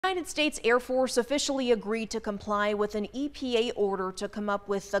United States Air Force officially agreed to comply with an EPA order to come up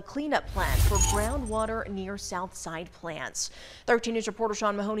with a cleanup plan for groundwater near Southside plants. 13 News reporter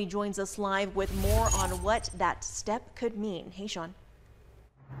Sean Mahoney joins us live with more on what that step could mean. Hey, Sean.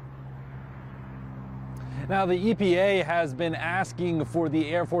 Now, the EPA has been asking for the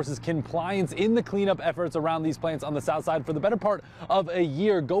Air Force's compliance in the cleanup efforts around these plants on the south side for the better part of a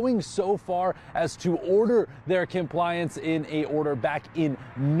year, going so far as to order their compliance in a order back in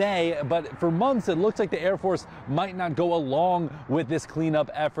May. But for months, it looks like the Air Force might not go along with this cleanup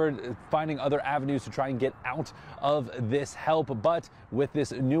effort, finding other avenues to try and get out of this help. But with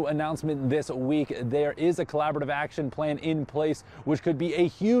this new announcement this week, there is a collaborative action plan in place, which could be a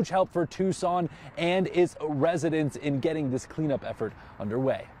huge help for Tucson and its residents in getting this cleanup effort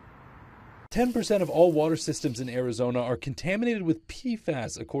underway. 10% of all water systems in Arizona are contaminated with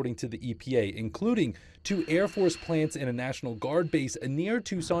PFAS, according to the EPA, including 2 Air Force plants and a National Guard base near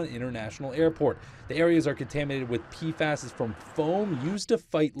Tucson International Airport. The areas are contaminated with PFAS from foam used to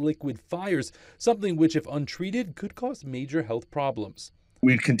fight liquid fires, something which, if untreated, could cause major health problems.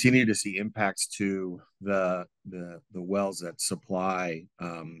 We continue to see impacts to the wells that supply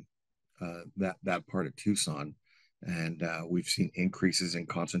that part of Tucson. And we've seen increases in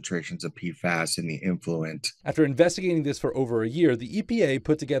concentrations of PFAS in the influent. After investigating this for over a year, the EPA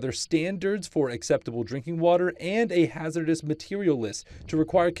put together standards for acceptable drinking water and a hazardous material list to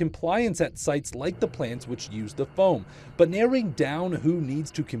require compliance at sites like the plants which use the foam. But narrowing down who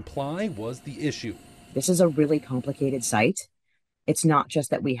needs to comply was the issue. This is a really complicated site. It's not just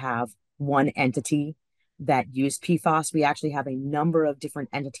that we have one entity that use PFAS. We actually have a number of different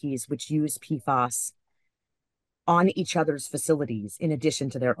entities which use PFAS on each other's facilities in addition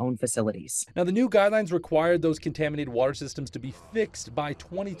to their own facilities. Now, the new guidelines required those contaminated water systems to be fixed by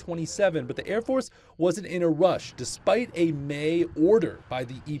 2027, but the Air Force wasn't in a rush. Despite a May order by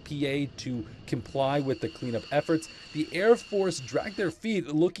the EPA to comply with the cleanup efforts, the Air Force dragged their feet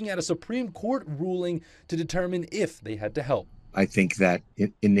looking at a Supreme Court ruling to determine if they had to help. I think that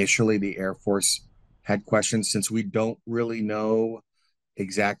initially the Air Force had questions, since we don't really know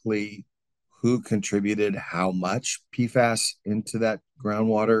exactly who contributed how much PFAS into that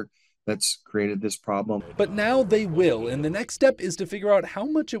groundwater that's created this problem. But now they will, and the next step is to figure out how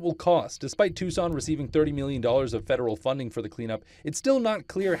much it will cost. Despite Tucson receiving $30 million of federal funding for the cleanup, it's still not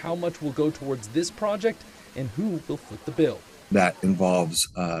clear how much will go towards this project and who will foot the bill. That involves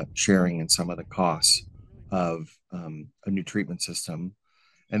sharing in some of the costs of a new treatment system.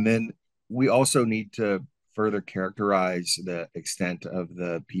 And then we also need to further characterize the extent of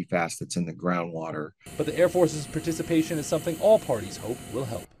the PFAS that's in the groundwater. But the Air Force's participation is something all parties hope will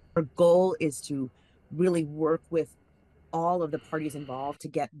help. Our goal is to really work with all of the parties involved to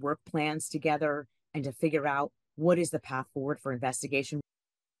get work plans together and to figure out what is the path forward for investigation.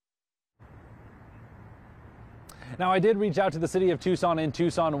 Now, I did reach out to the city of Tucson and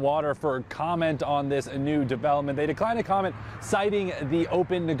Tucson Water for comment on this new development. They declined to comment, citing the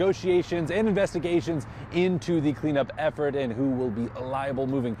open negotiations and investigations into the cleanup effort and who will be liable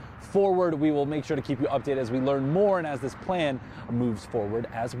moving forward. We will make sure to keep you updated as we learn more and as this plan moves forward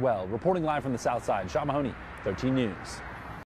as well. Reporting live from the south side, Sean Mahoney, 13 News.